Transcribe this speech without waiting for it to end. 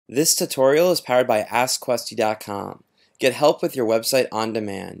This tutorial is powered by AskQuesty.com. Get help with your website on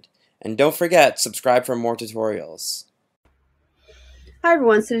demand. And don't forget, subscribe for more tutorials. Hi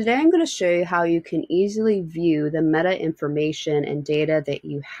everyone, so today I'm going to show you how you can easily view the meta information and data that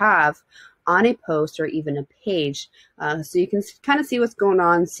you have on a post or even a page. So you can kind of see what's going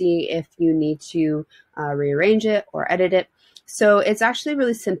on, see if you need to rearrange it or edit it. So it's actually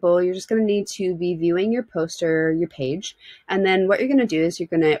really simple. You're just going to need to be viewing your post or your page, and then what you're going to do is you're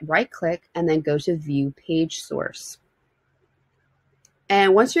going to right click and then go to view page source.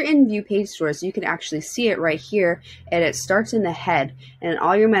 And once you're in view page source, you can actually see it right here, and it starts in the head, and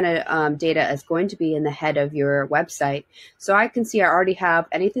all your meta data is going to be in the head of your website. So I can see I already have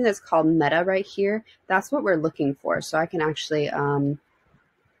anything that's called meta right here. That's what we're looking for. So I can actually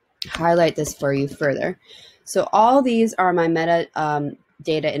highlight this for you further. So all these are my meta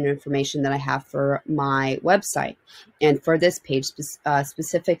data and information that I have for my website and for this page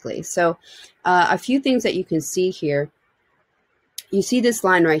specifically. So a few things that you can see here. You see this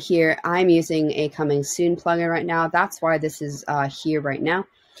line right here. I'm using a coming soon plugin right now. That's why this is here right now.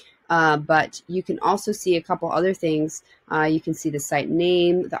 But you can also see a couple other things. You can see the site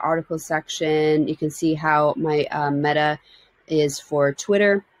name, the article section. You can see how my meta is for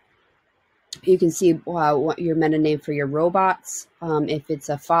Twitter. You can see what your meta name for your robots, if it's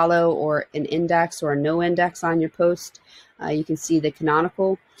a follow or an index or a no index on your post. You can see the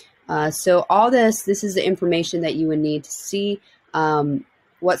canonical. So all this is the information that you would need to see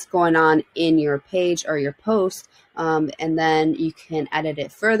what's going on in your page or your post, and then you can edit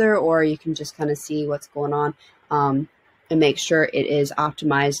it further, or you can just kind of see what's going on and make sure it is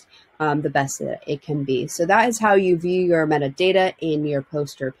optimized the best that it can be. So that is how you view your metadata in your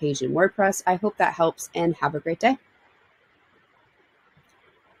post or page in WordPress. I hope that helps, and have a great day.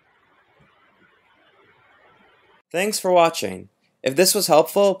 Thanks for watching. If this was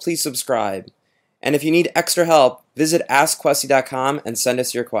helpful, please subscribe. And if you need extra help, visit AskQuesty.com and send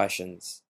us your questions.